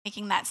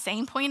making that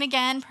same point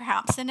again,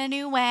 perhaps in a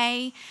new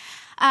way.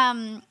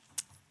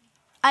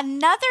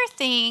 Another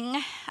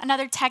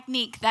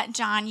technique that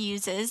John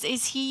uses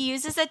is he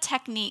uses a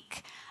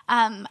technique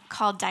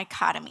called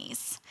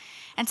dichotomies.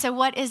 And so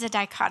what is a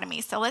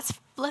dichotomy? So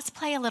let's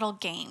play a little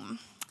game.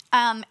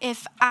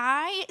 If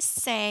I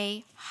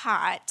say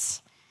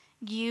hot,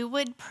 you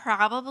would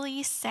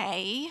probably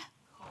say,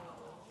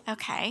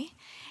 okay.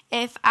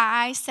 If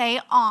I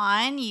say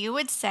on, you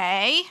would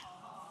say,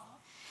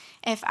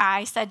 if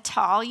I said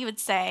tall, you would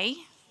say,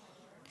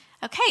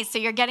 okay, so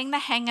you're getting the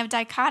hang of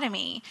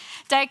dichotomy.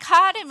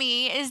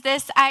 Dichotomy is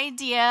this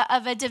idea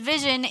of a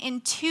division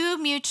in two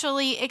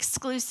mutually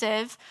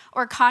exclusive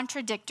or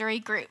contradictory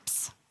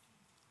groups.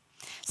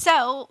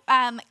 So,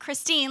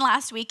 Christine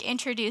last week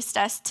introduced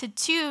us to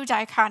two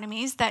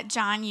dichotomies that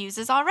John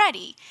uses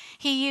already.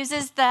 He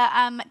uses the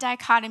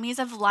dichotomies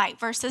of light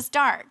versus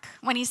dark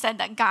when he said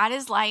that God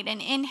is light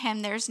and in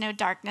him there's no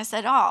darkness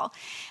at all.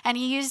 And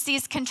he used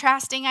these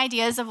contrasting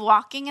ideas of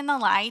walking in the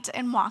light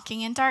and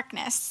walking in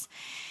darkness.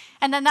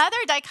 And then the other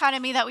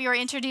dichotomy that we were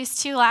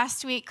introduced to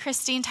last week,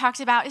 Christine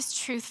talked about, is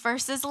truth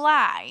versus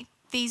lie.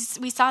 We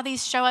saw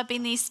these show up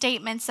in these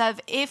statements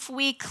of if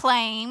we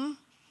claim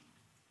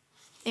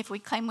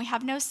we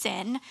have no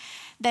sin,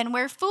 then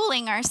we're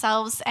fooling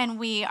ourselves and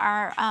we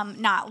are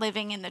not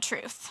living in the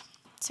truth.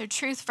 So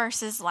truth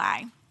versus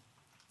lie.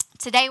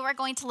 Today we're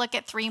going to look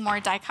at three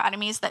more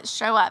dichotomies that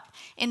show up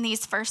in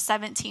these first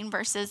 17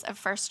 verses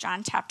of 1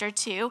 John chapter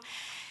 2.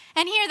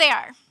 And here they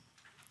are.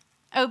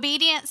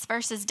 Obedience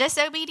versus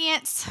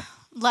disobedience,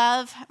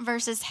 love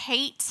versus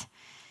hate,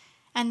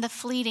 and the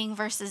fleeting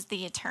versus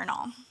the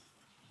eternal.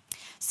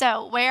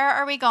 So where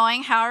are we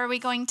going? How are we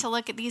going to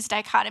look at these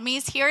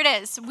dichotomies? Here it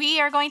is.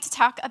 We are going to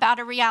talk about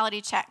a reality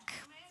check.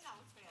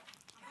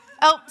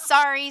 Oh,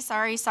 sorry.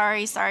 Okay,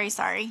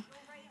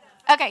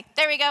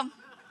 there we go.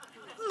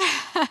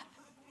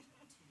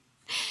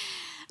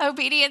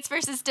 Obedience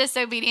versus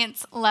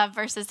disobedience, love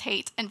versus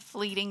hate, and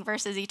fleeting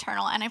versus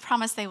eternal. And I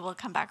promise they will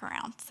come back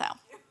around, so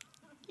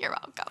you're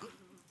welcome.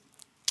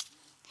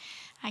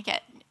 I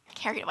get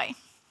carried away.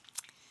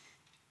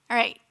 All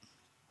right.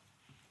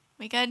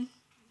 We good?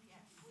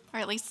 Or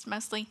at least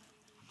mostly.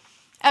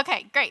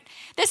 Okay, great.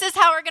 This is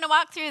how we're going to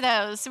walk through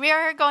those. We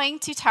are going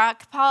to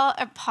talk,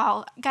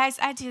 Paul, guys,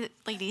 you're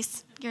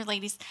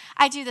ladies,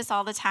 I do this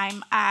all the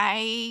time.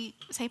 I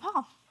say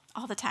Paul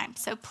all the time.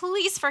 So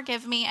please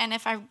forgive me, and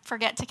if I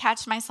forget to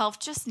catch myself,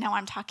 just know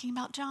I'm talking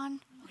about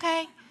John,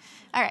 okay?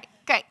 All right,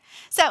 great.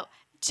 So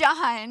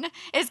John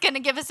is going to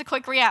give us a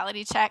quick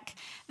reality check.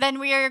 Then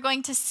we are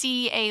going to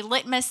see a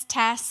litmus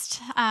test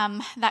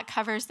that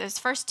covers those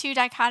first two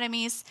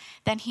dichotomies.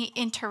 Then he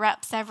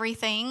interrupts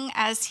everything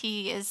as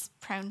he is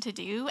prone to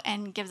do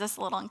and gives us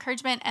a little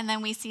encouragement. And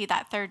then we see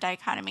that third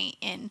dichotomy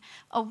in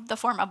the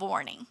form of a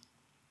warning.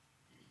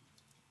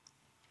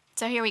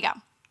 So here we go.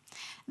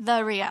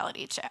 The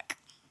reality check.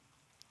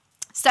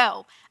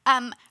 So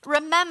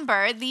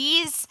remember,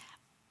 these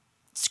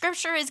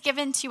Scripture is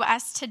given to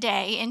us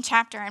today in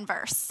chapter and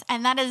verse,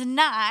 and that is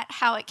not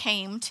how it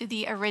came to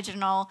the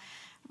original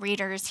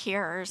readers,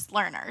 hearers,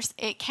 learners.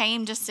 It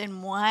came just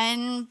in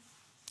one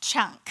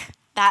chunk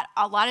that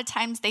a lot of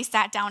times they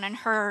sat down and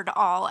heard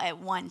all at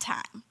one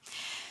time.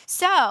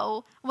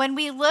 So when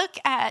we look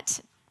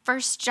at 1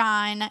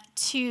 John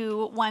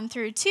 2, 1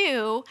 through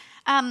 2,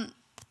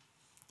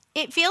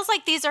 it feels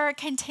like these are a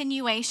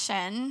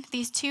continuation.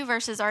 These two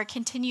verses are a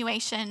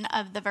continuation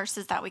of the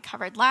verses that we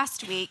covered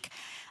last week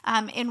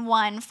in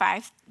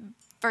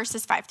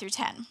verses 5 through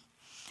 10.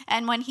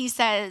 And when he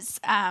says,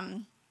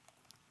 I'm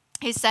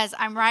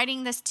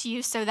writing this to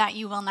you so that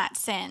you will not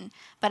sin.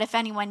 But if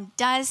anyone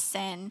does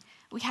sin,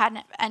 we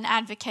had an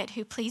advocate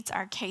who pleads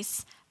our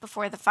case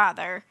before the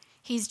Father.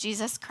 He's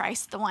Jesus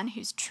Christ, the one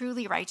who's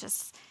truly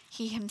righteous.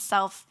 He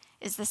himself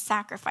is the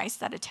sacrifice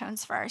that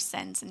atones for our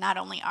sins, and not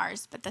only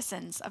ours, but the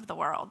sins of the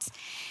world.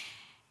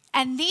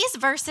 And these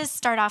verses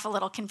start off a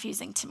little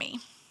confusing to me.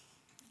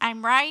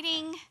 I'm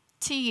writing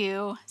to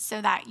you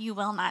so that you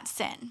will not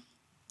sin.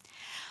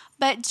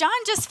 But John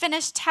just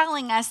finished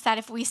telling us that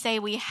if we say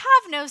we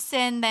have no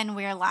sin, then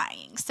we're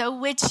lying. So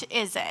which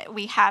is it?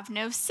 We have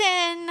no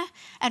sin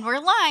and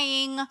we're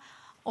lying,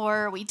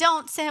 or we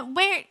don't sin?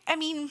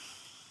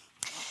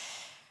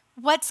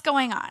 What's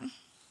going on?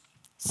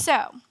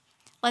 So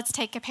let's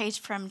take a page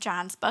from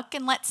John's book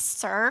and let's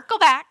circle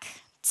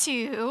back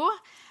to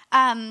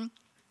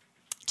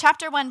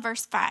chapter 1,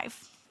 verse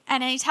 5.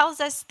 And he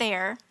tells us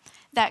there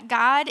that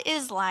God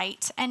is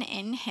light and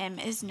in him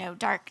is no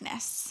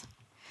darkness.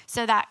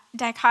 So that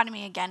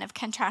dichotomy again of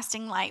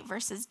contrasting light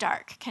versus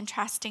dark,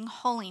 contrasting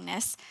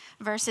holiness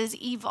versus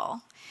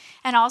evil.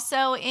 And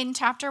also in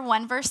chapter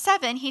 1, verse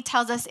 7, he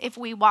tells us if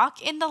we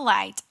walk in the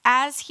light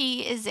as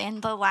he is in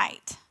the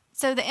light.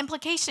 So the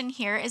implication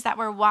here is that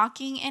we're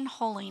walking in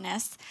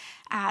holiness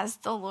as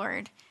the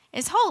Lord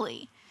is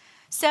holy.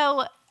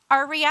 So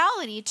our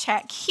reality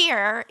check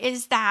here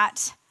is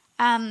that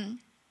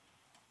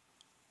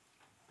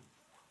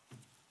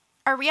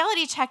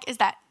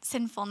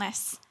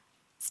sinfulness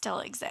still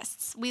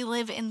exists. We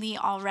live in the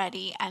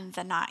already and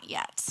the not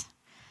yet.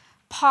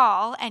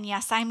 Paul, and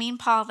yes, I mean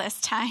Paul this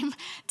time,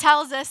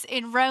 tells us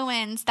in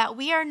Romans that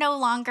we are no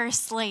longer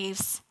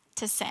slaves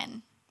to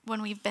sin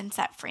when we've been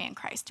set free in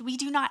Christ. We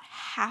do not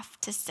have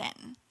to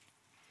sin.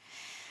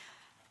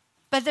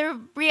 But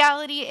the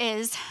reality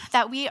is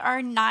that we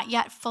are not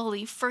yet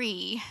fully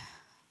free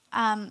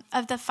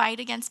of the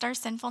fight against our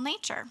sinful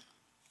nature.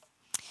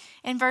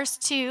 In verse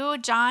 2,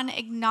 John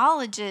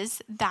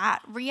acknowledges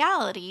that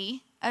reality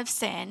of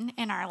sin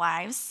in our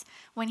lives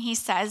when he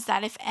says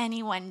that if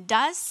anyone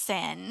does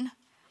sin,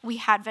 we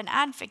have an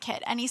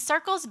advocate. And he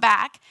circles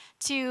back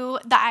to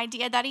the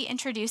idea that he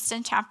introduced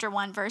in chapter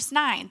 1, verse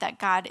 9, that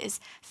God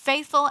is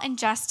faithful and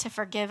just to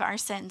forgive our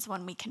sins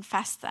when we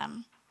confess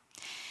them.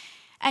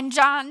 And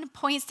John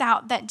points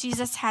out that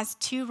Jesus has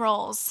two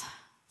roles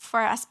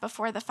for us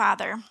before the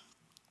Father.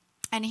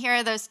 And here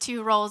are those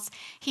two roles.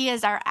 He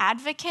is our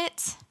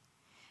advocate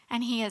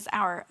and he is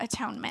our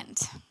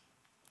atonement.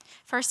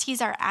 First,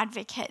 he's our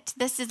advocate.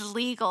 This is a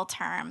legal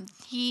term.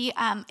 He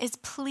is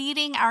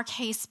pleading our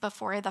case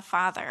before the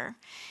Father.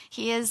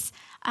 He is,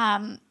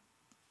 I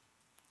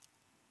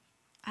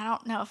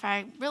don't know if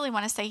I really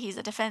want to say he's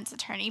a defense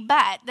attorney,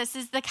 but this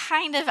is the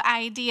kind of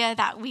idea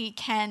that we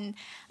can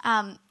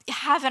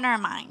have in our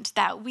mind,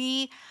 that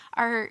we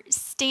are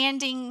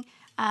standing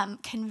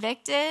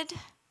convicted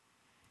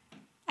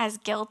as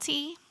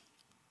guilty,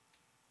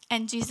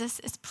 and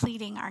Jesus is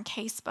pleading our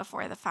case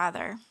before the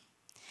Father.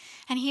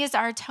 And he is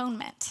our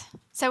atonement.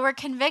 So we're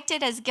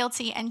convicted as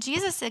guilty, and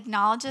Jesus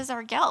acknowledges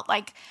our guilt.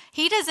 Like,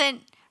 he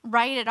doesn't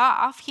write it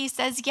off. He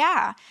says,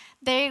 yeah,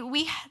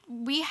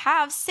 we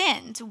have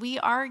sinned. We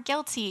are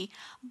guilty,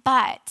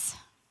 but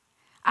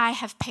I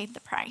have paid the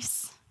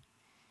price.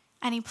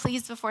 And he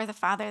pleads before the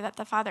Father that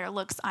the Father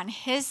looks on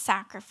his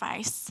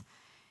sacrifice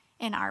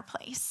in our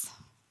place.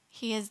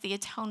 He is the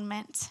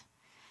atonement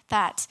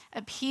that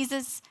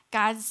appeases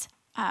God's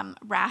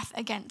wrath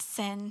against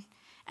sin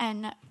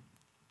and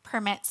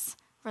permits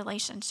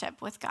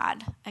relationship with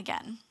God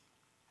again.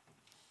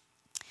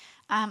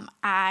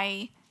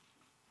 I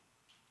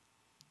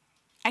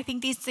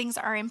think these things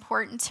are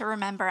important to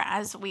remember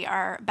as we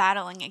are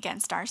battling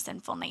against our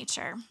sinful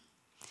nature.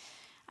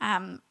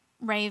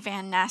 Ray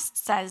Van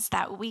Nest says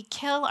that we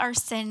kill our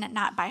sin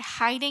not by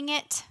hiding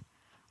it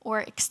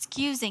or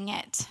excusing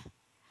it,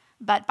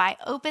 but by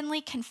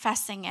openly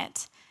confessing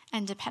it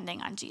and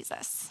depending on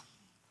Jesus.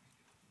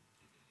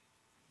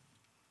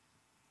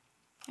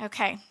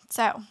 Okay,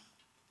 so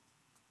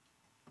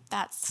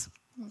that's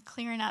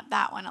clearing up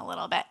that one a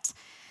little bit.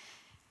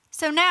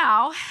 So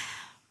now,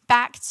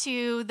 back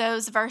to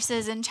those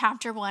verses in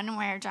chapter 1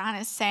 where John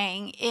is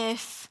saying,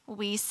 if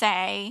we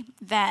say,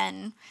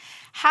 then,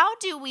 how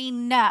do we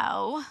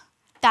know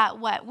that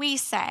what we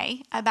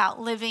say about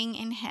living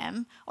in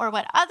him or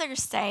what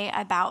others say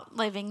about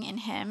living in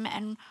him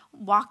and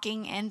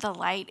walking in the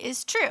light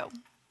is true?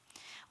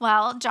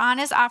 Well, John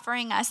is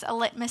offering us a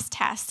litmus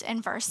test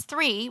in verse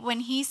 3 when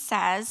he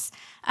says,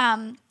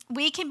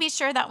 we can be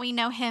sure that we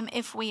know him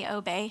if we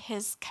obey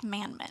his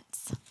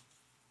commandments.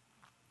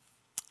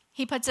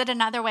 He puts it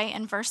another way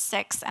in verse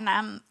 6, and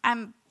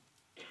I'm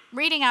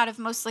reading out of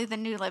mostly the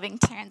New Living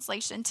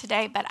Translation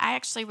today, but I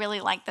actually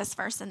really like this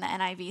verse in the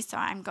NIV, so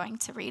I'm going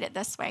to read it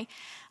this way.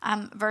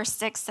 Verse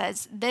 6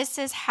 says, this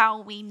is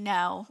how we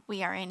know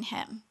we are in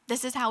him.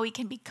 This is how we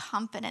can be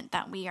confident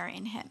that we are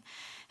in him.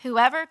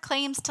 Whoever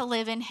claims to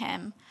live in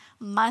him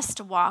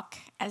must walk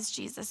as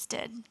Jesus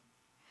did.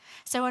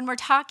 So when we're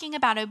talking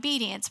about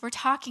obedience, we're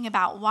talking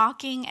about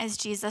walking as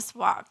Jesus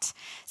walked.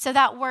 So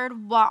that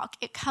word walk,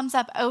 it comes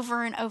up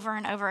over and over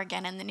and over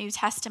again in the New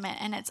Testament,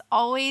 and it's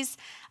always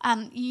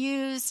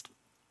used,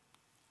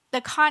 the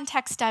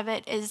context of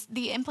it is,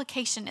 the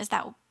implication is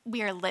that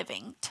we are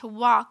living. To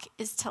walk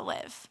is to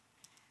live.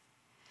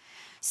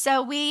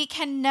 So we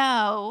can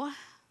know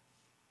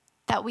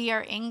that we are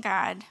in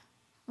God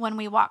when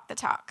we walk the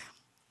talk.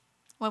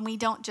 When we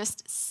don't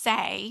just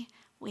say,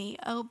 we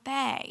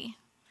obey.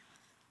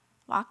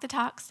 Walk the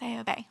talk, say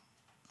obey.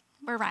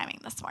 We're rhyming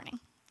this morning.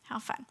 How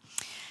fun.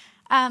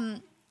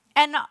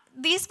 And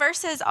these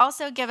verses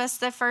also give us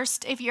the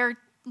first, if you're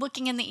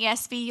looking in the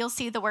ESV, you'll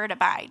see the word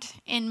abide.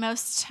 In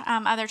most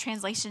other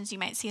translations, you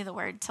might see the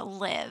word to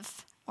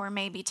live or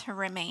maybe to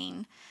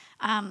remain.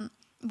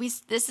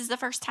 This is the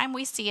first time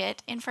we see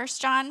it in 1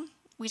 John.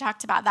 We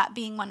talked about that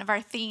being one of our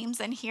themes,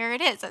 and here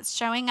it is. It's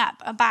showing up,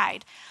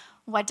 abide.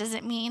 What does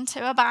it mean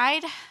to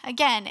abide?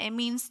 Again, it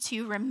means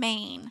to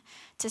remain,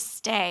 to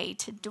stay,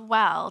 to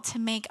dwell, to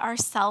make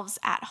ourselves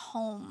at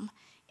home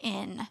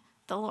in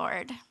the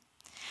Lord.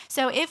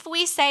 So if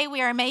we say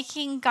we are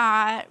making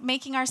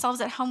ourselves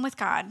at home with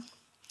God,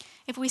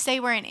 if we say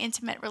we're in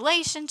intimate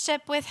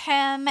relationship with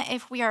him,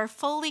 if we are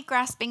fully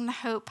grasping the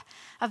hope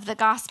of the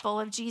gospel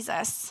of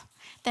Jesus,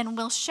 then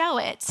we'll show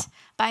it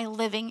by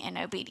living in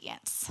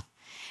obedience.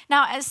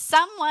 Now, as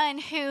someone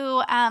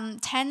who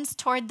tends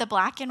toward the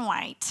black and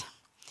white,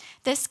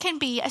 this can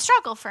be a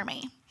struggle for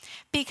me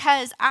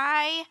because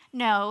I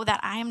know that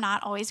I am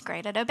not always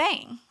great at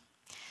obeying.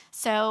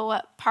 So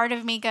part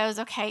of me goes,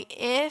 okay,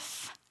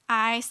 if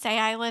I say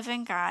I live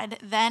in God,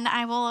 then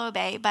I will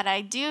obey. But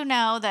I do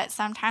know that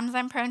sometimes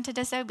I'm prone to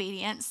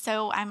disobedience,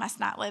 so I must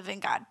not live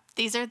in God.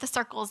 These are the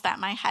circles that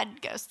my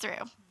head goes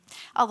through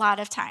a lot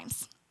of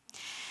times.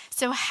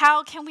 So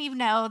how can we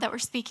know that we're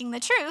speaking the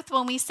truth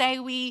when we say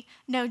we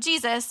know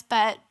Jesus,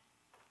 but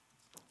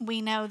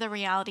we know the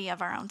reality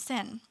of our own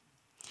sin?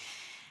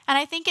 And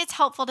I think it's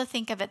helpful to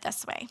think of it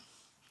this way.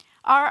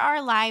 Are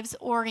our lives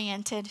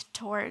oriented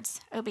towards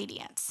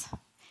obedience?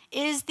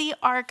 Is the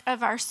arc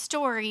of our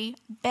story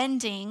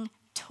bending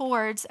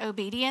towards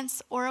obedience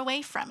or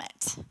away from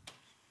it?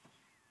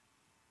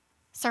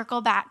 Circle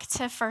back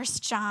to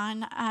 1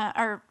 John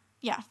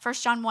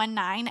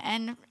 1:9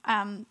 and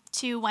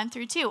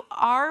 2:1-2.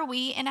 Are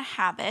we in a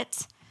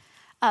habit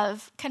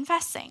of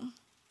confessing?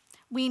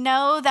 We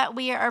know that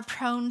we are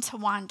prone to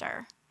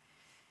wander.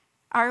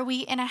 Are we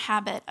in a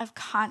habit of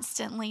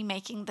constantly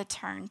making the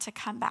turn to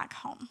come back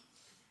home?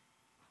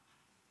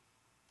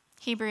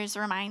 Hebrews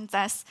reminds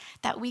us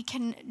that we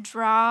can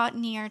draw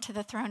near to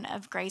the throne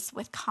of grace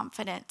with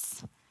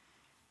confidence,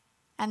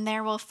 and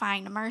there we'll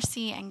find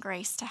mercy and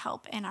grace to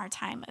help in our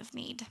time of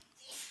need.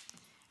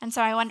 And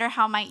so I wonder,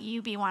 how might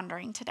you be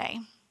wandering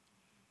today?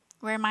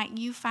 Where might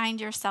you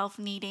find yourself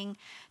needing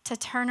to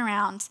turn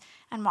around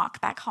and walk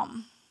back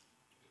home?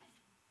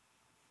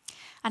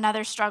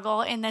 Another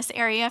struggle in this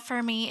area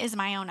for me is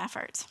my own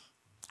effort.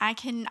 I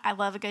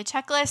love a good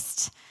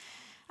checklist.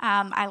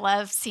 I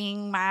love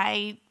seeing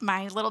my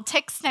little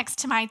ticks next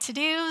to my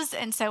to-dos.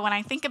 And so when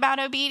I think about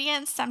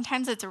obedience,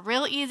 sometimes it's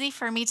real easy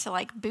for me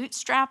to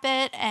bootstrap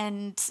it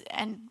and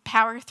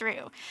power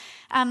through.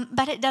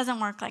 But it doesn't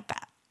work like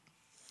that.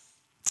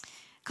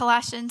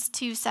 Colossians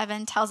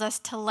 2:7 tells us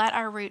to let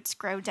our roots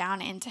grow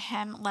down into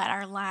him. Let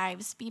our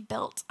lives be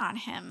built on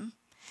him.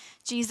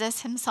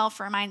 Jesus himself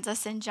reminds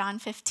us in John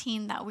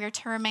 15 that we're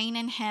to remain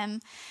in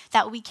him,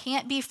 that we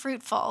can't be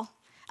fruitful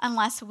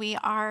unless we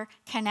are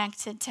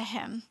connected to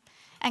him.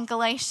 And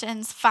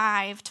Galatians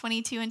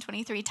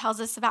 5:22-23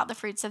 tells us about the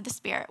fruits of the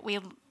Spirit.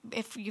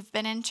 If you've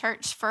been in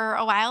church for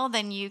a while,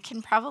 then you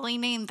can probably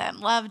name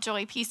them: love,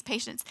 joy, peace,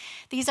 patience.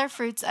 These are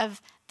fruits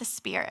of the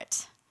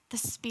Spirit, the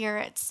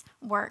Spirit's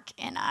work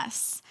in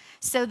us.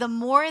 So the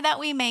more that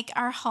we make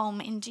our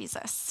home in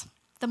Jesus,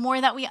 the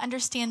more that we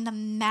understand the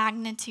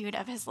magnitude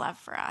of his love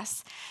for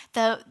us,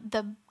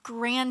 the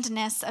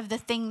grandness of the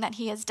thing that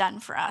he has done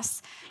for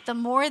us, the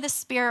more the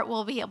Spirit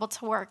will be able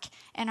to work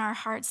in our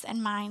hearts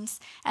and minds,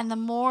 and the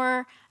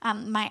more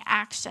my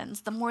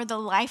actions, the more the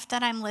life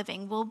that I'm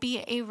living will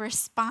be a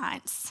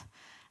response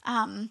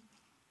of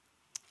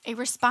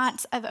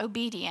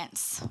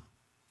obedience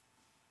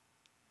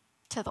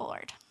to the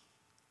Lord.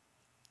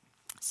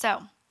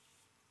 So,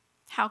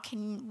 how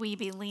can we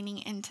be leaning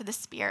into the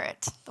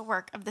Spirit, the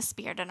work of the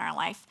Spirit in our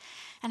life?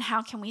 And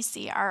how can we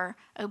see our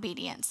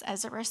obedience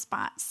as a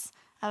response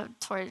to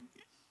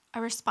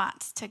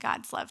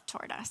God's love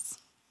toward us?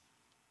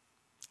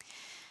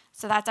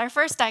 So that's our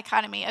first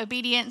dichotomy: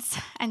 obedience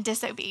and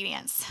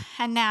disobedience.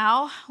 And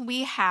now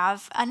we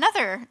have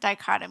another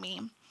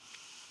dichotomy.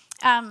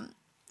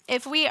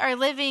 If we are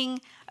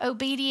living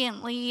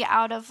obediently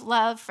out of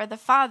love for the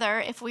Father,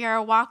 if we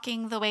are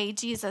walking the way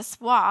Jesus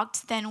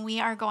walked, then we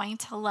are going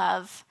to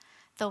love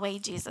the way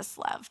Jesus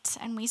loved.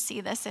 And we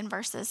see this in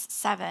verses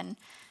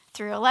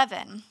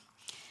 7-11.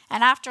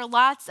 And after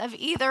lots of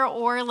either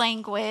or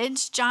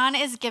language, John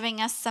is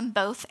giving us some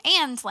both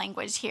and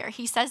language here.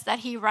 He says that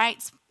he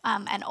writes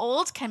an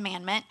old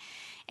commandment,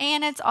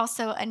 and it's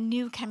also a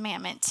new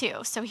commandment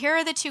too. So here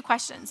are the two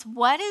questions.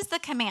 What is the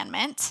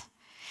commandment?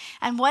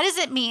 And what does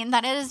it mean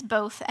that it is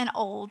both an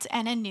old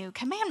and a new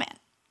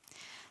commandment?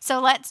 So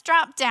let's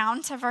drop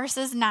down to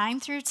verses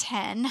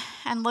 9-10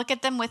 and look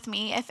at them with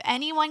me. If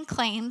anyone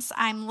claims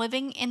I'm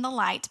living in the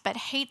light but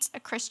hates a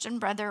Christian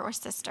brother or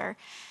sister,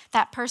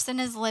 that person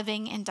is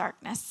living in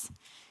darkness.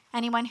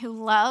 Anyone who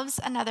loves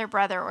another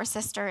brother or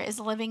sister is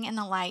living in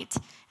the light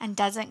and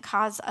doesn't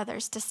cause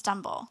others to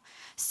stumble.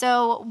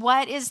 So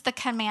what is the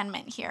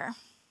commandment here?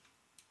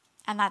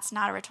 And that's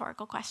not a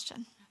rhetorical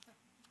question.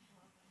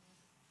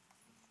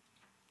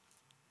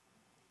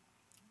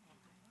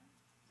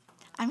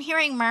 I'm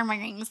hearing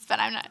murmurings, but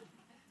I'm not. To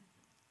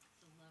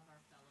love our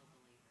fellow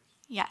believers.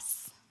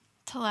 Yes,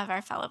 to love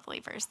our fellow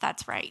believers.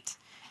 That's right.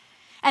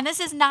 And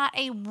this is not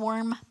a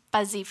warm,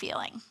 fuzzy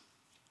feeling.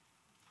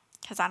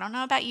 Because I don't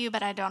know about you,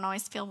 but I don't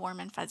always feel warm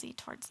and fuzzy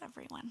towards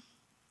everyone.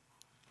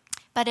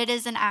 But it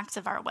is an act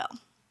of our will.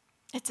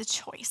 It's a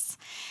choice.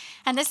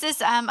 And this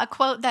is a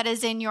quote that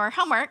is in your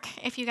homework,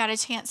 if you got a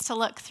chance to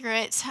look through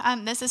it.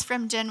 This is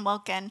from Jen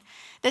Wilkin.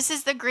 This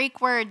is the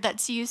Greek word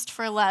that's used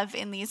for love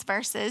in these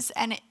verses.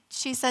 And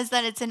she says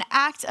that it's an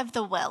act of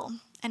the will,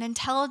 an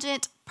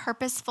intelligent,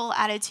 purposeful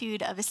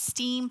attitude of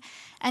esteem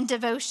and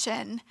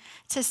devotion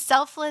to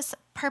selfless,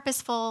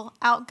 purposeful,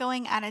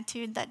 outgoing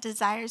attitude that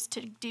desires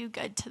to do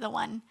good to the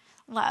one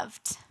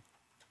loved.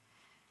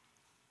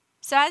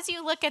 So as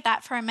you look at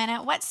that for a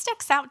minute, what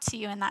sticks out to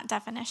you in that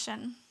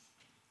definition?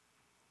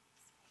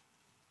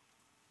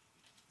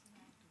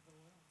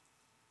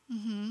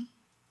 Mm-hmm.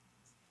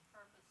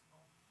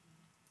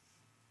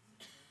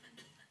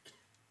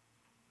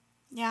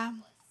 Yeah.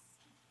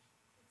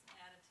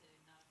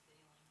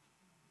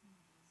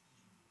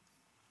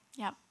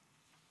 Yep.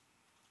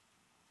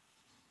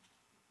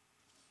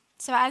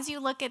 So as you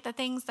look at the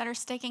things that are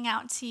sticking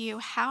out to you,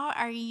 how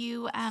do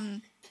you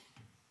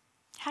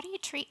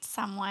treat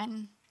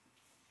someone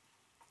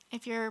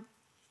if you're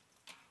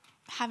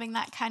having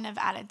that kind of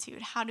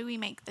attitude? How do we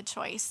make the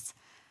choice?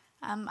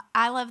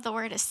 I love the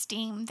word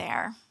esteem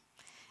there.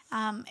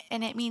 And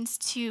it means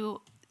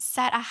to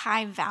set a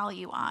high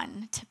value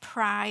on, to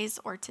prize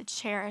or to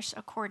cherish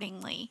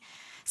accordingly.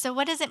 So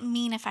what does it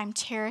mean if I'm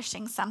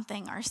cherishing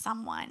something or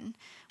someone?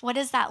 What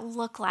does that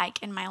look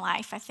like in my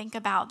life? I think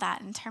about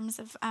that in terms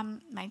of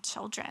my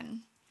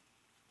children.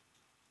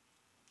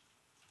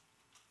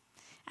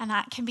 And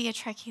that can be a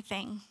tricky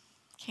thing,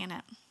 can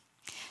it?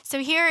 So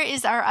here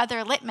is our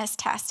other litmus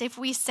test. If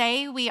we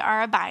say we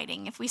are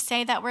abiding, if we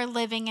say that we're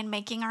living and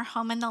making our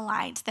home in the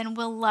light, then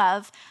we'll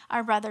love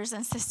our brothers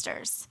and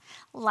sisters.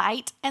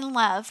 Light and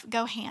love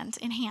go hand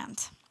in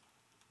hand.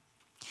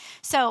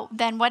 So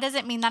then what does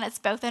it mean that it's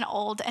both an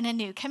old and a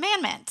new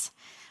commandment?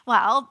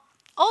 Well,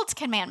 old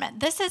commandment.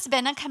 This has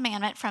been a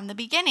commandment from the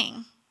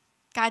beginning.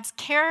 God's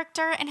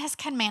character and his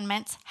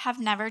commandments have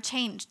never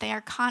changed. They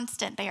are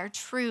constant. They are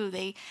true.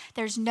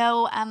 There's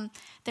no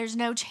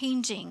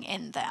changing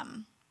in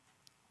them.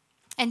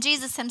 And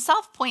Jesus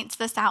himself points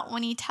this out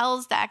when he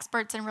tells the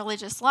experts in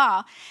religious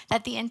law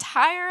that the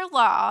entire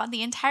law,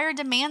 the entire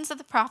demands of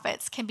the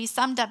prophets can be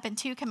summed up in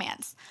two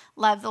commands.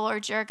 Love the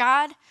Lord your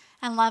God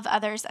and love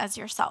others as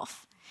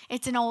yourself.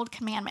 It's an old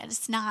commandment.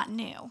 It's not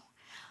new.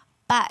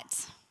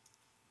 But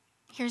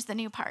here's the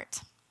new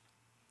part.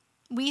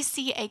 We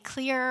see a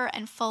clearer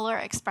and fuller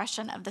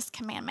expression of this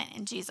commandment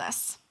in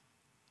Jesus.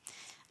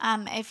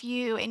 If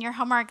you, in your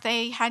homework,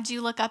 they had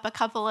you look up a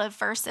couple of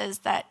verses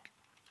that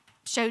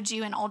showed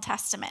you in Old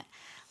Testament.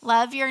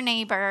 Love your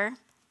neighbor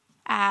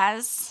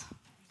as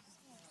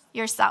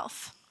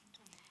yourself.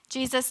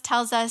 Jesus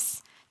tells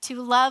us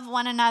to love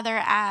one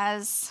another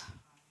as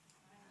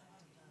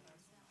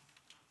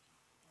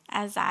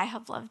I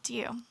have loved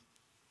you.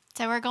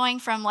 So we're going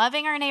from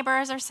loving our neighbor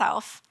as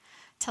ourselves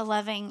to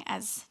loving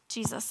as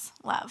Jesus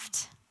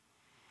loved.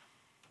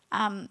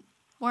 Warren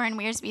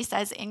Wiersbe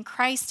says, in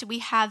Christ we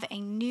have a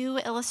new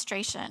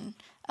illustration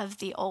of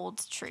the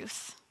old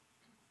truth.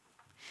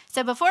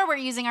 So before we're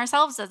using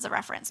ourselves as a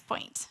reference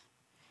point.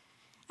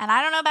 And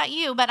I don't know about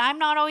you, but I'm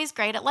not always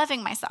great at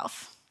loving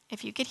myself.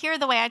 If you could hear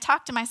the way I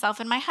talk to myself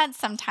in my head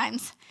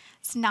sometimes,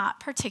 it's not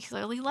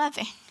particularly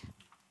loving.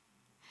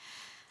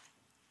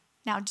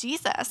 Now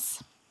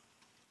Jesus,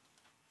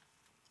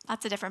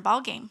 that's a different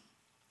ballgame.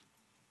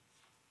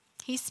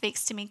 He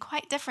speaks to me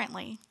quite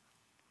differently.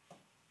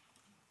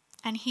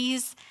 And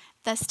he's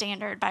the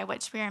standard by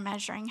which we are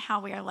measuring how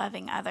we are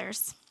loving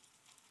others.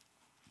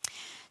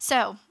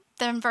 So,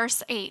 then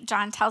verse 8,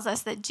 John tells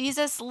us that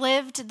Jesus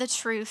lived the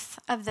truth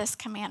of this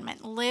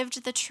commandment,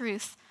 lived the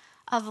truth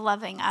of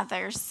loving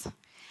others.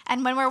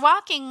 And when we're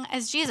walking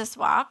as Jesus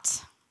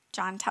walked,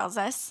 John tells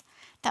us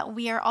that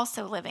we are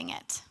also living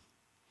it.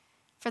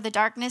 For the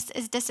darkness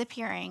is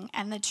disappearing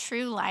and the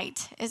true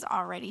light is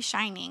already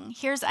shining.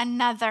 Here's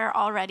another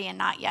already and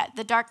not yet.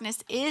 The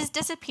darkness is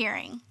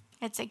disappearing.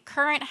 It's a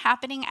current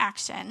happening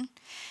action,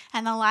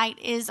 and the light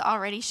is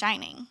already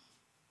shining.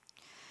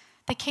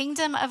 The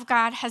kingdom of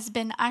God has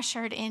been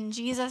ushered in.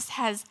 Jesus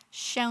has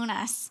shown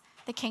us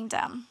the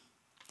kingdom,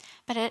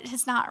 but it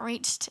has not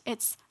reached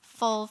its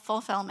full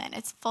fulfillment,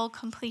 its full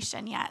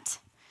completion yet.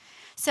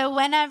 So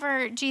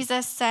whenever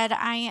Jesus said,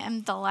 I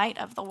am the light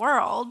of the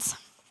world,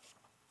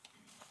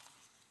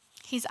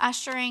 he's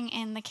ushering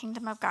in the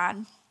kingdom of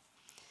God.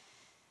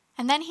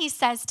 And then he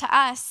says to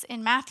us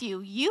in Matthew,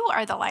 you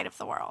are the light of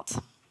the world.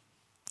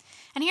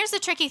 And here's the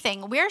tricky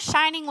thing. We're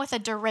shining with a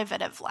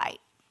derivative light.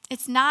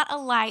 It's not a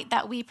light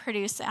that we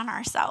produce on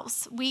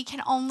ourselves. We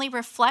can only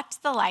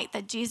reflect the light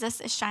that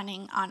Jesus is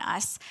shining on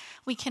us.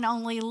 We can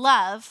only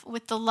love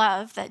with the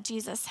love that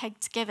Jesus has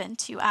given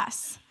to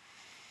us.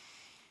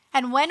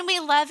 And when we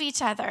love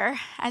each other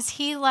as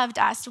he loved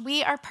us,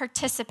 we are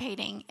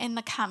participating in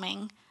the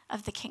coming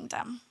of the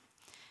kingdom.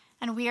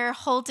 And we are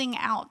holding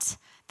out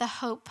the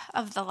hope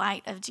of the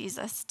light of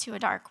Jesus to a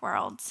dark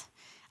world.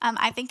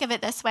 I think of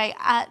it this way.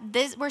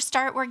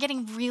 We're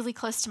getting really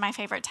close to my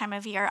favorite time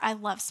of year. I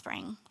love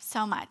spring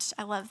so much.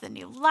 I love the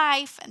new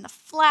life and the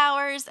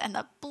flowers and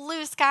the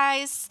blue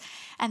skies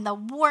and the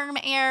warm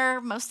air,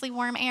 mostly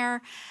warm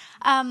air.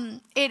 I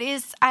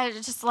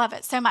just love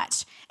it so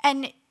much.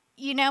 And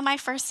you know my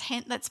first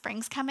hint that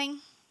spring's coming?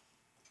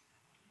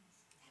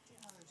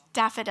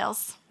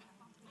 Daffodils.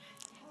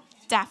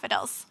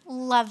 Daffodils.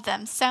 Love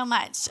them so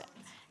much.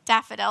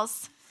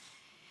 Daffodils.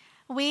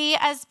 We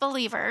as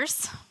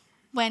believers,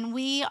 when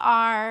we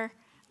are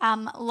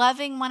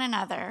loving one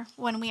another,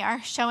 when we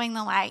are showing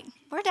the light,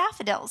 we're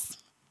daffodils.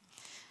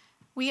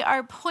 We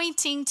are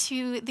pointing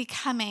to the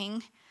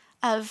coming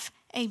of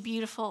a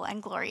beautiful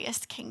and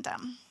glorious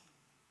kingdom.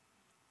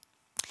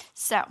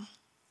 So,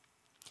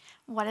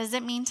 what does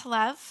it mean to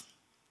love?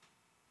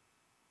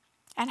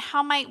 And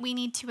how might we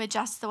need to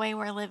adjust the way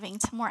we're living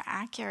to more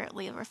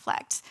accurately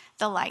reflect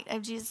the light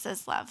of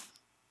Jesus' love?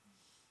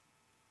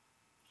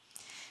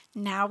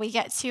 Now we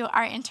get to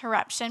our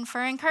interruption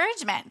for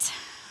encouragement.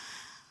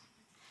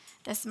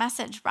 This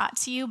message brought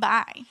to you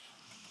by.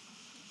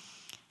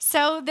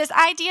 So this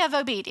idea of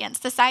obedience,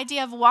 this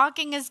idea of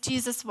walking as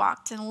Jesus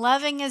walked and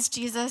loving as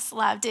Jesus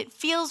loved, it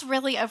feels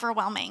really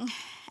overwhelming,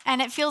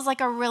 and it feels like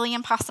a really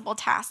impossible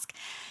task.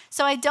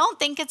 So I don't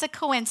think it's a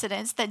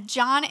coincidence that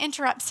John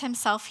interrupts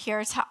himself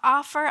here to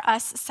offer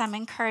us some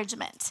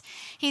encouragement.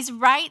 He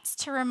writes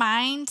to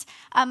remind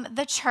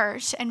the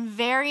church and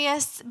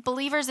various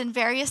believers in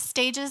various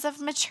stages of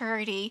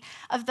maturity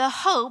of the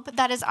hope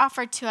that is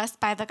offered to us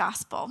by the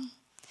gospel.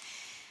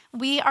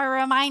 We are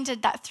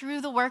reminded that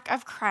through the work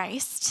of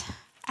Christ,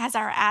 as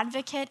our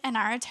advocate and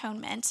our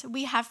atonement,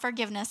 we have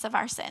forgiveness of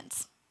our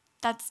sins.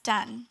 That's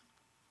done.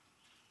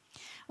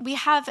 We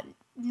have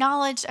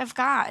knowledge of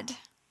God.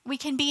 We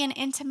can be in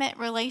intimate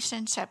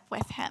relationship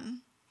with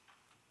him.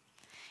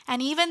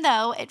 And even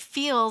though it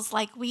feels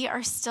like we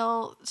are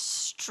still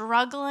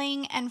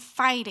struggling and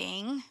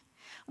fighting,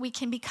 we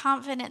can be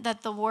confident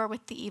that the war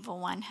with the evil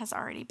one has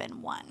already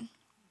been won.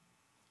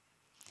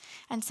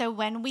 And so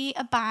when we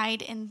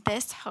abide in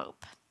this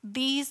hope,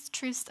 these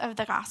truths of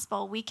the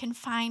gospel, we can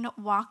find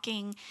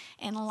walking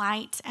in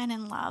light and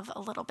in love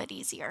a little bit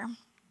easier.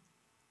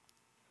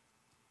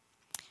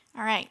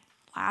 All right,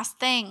 last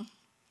thing,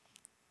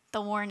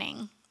 the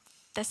warning.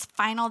 This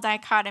final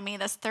dichotomy,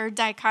 this third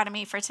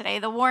dichotomy for today,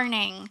 the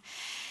warning.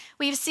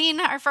 We've seen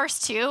our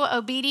first two,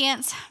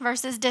 obedience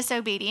versus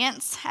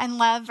disobedience, and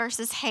love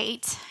versus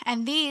hate.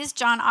 And these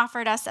John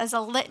offered us as a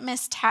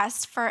litmus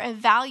test for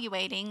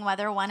evaluating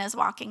whether one is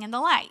walking in the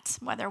light,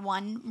 whether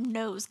one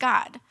knows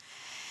God.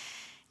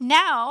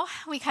 Now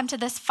we come to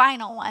this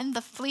final one,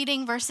 the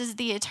fleeting versus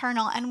the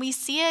eternal, and we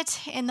see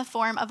it in the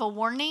form of a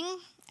warning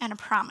and a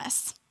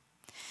promise.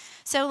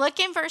 So look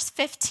in verse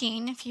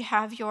 15, if you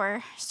have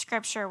your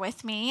scripture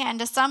with me, and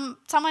does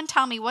someone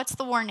tell me, what's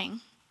the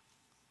warning?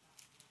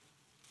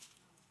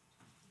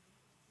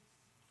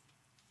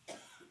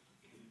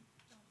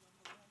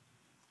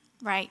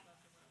 Right.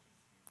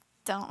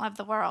 Don't love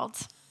the world.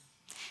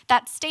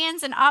 That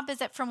stands in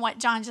opposite from what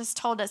John just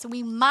told us.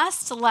 We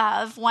must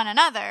love one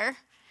another.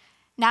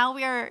 Now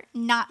we are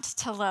not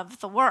to love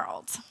the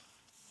world.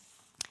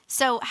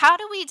 So how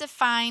do we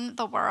define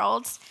the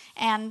world?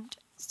 And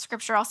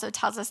Scripture also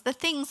tells us the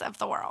things of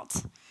the world.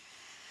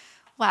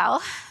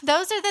 Well,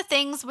 those are the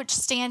things which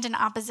stand in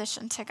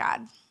opposition to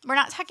God. We're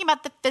not talking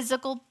about the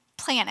physical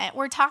planet.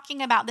 We're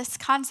talking about this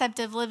concept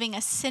of living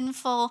a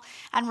sinful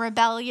and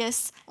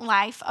rebellious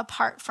life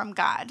apart from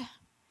God.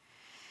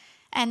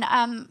 And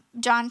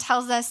John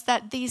tells us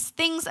that these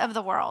things of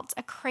the world,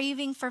 a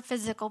craving for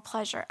physical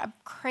pleasure, a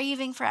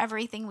craving for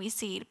everything we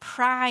see,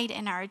 pride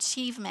in our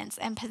achievements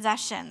and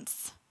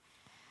possessions.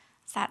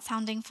 Is that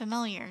sounding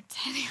familiar to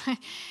anyone?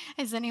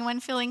 Is anyone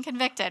feeling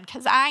convicted?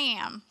 Because I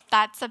am.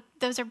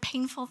 Those are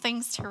painful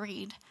things to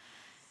read.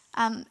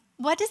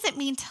 What does it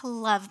mean to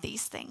love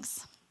these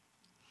things?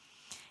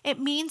 It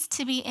means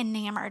to be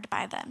enamored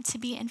by them, to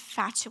be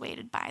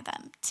infatuated by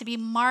them, to be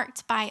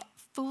marked by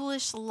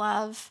foolish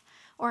love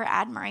or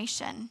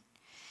admiration.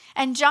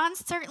 And John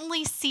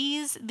certainly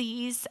sees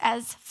these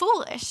as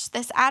foolish,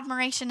 this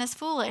admiration as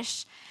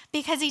foolish,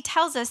 because he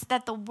tells us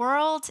that the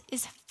world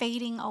is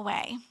fading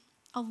away,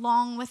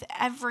 along with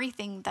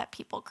everything that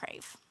people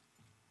crave.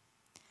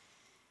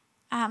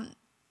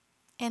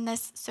 In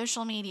this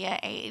social media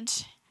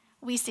age,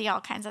 we see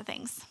all kinds of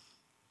things.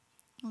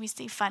 We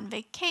see fun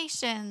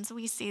vacations.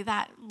 We see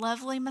that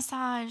lovely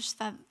massage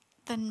that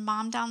the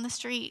mom down the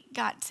street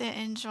got to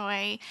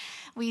enjoy.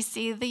 We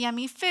see the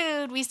yummy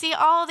food. We see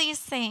all these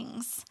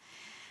things.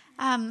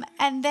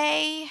 And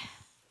they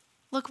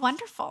look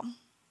wonderful.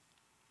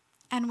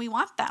 And we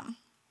want them.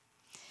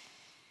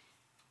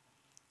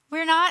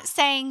 We're not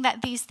saying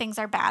that these things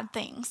are bad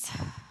things.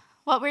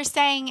 What we're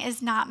saying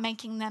is not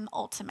making them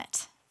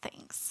ultimate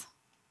things.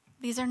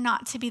 These are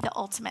not to be the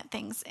ultimate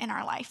things in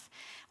our life.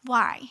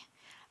 Why?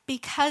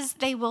 Because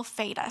they will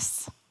fade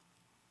us.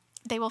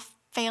 They will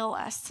fail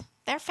us.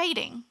 They're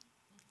fading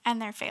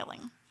and they're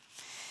failing.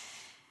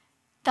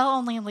 They'll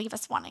only leave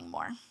us wanting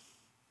more.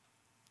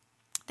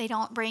 They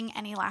don't bring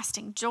any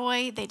lasting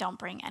joy. They don't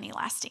bring any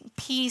lasting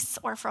peace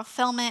or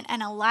fulfillment.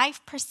 And a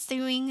life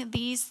pursuing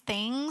these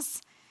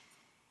things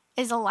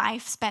is a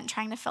life spent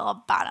trying to fill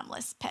a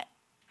bottomless pit.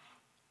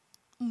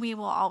 We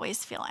will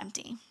always feel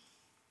empty.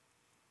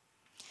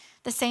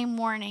 The same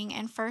warning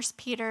in 1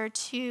 Peter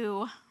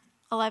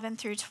 2:11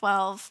 through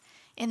 12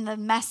 in the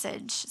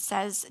Message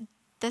says,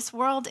 this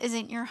world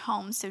isn't your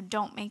home, so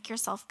don't make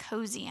yourself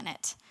cozy in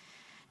it.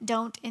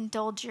 Don't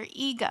indulge your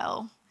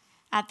ego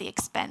at the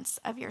expense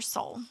of your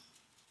soul.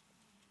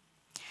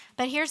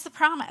 But here's the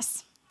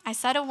promise. I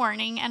said a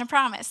warning and a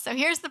promise. So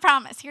here's the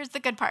promise. Here's the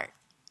good part.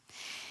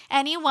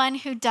 Anyone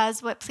who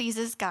does what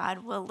pleases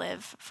God will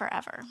live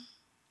forever.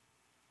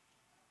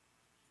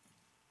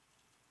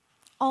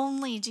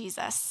 Only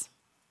Jesus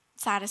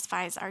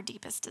satisfies our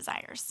deepest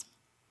desires.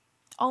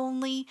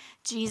 Only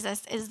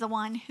Jesus is the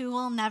one who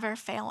will never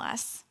fail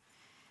us.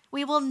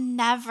 We will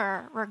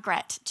never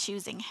regret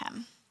choosing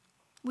him.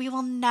 We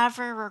will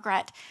never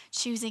regret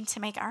choosing to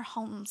make our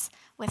homes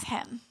with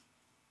him.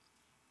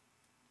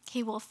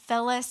 He will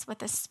fill us with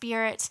the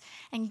Spirit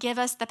and give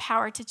us the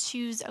power to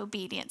choose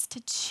obedience, to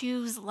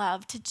choose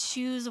love, to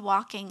choose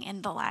walking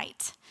in the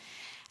light.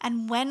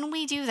 And when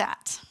we do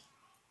that,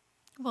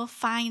 we'll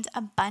find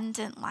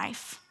abundant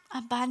life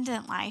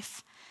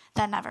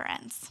that never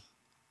ends.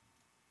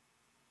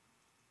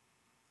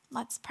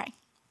 Let's pray.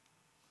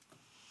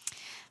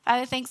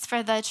 Father, thanks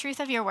for the truth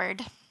of your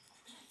word.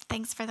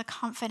 Thanks for the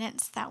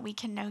confidence that we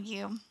can know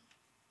you.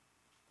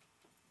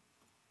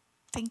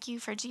 Thank you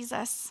for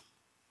Jesus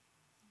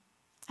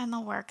and the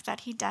work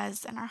that he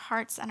does in our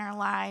hearts and our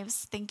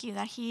lives. Thank you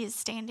that he is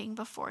standing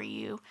before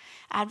you,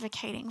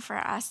 advocating for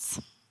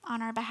us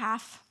on our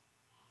behalf.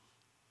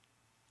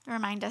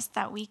 Remind us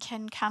that we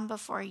can come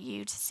before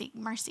you to seek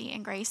mercy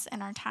and grace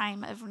in our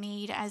time of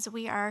need as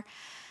we are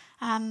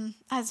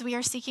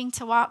seeking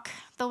to walk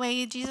the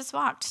way Jesus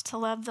walked, to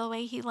love the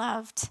way he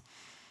loved.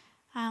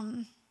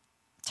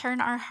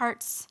 Turn our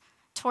hearts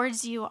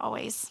towards you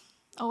always,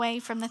 away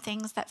from the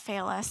things that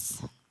fail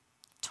us,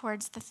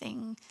 towards the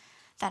thing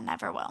that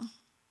never will.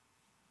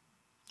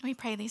 We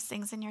pray these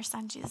things in your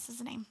Son,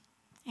 Jesus' name.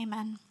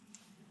 Amen.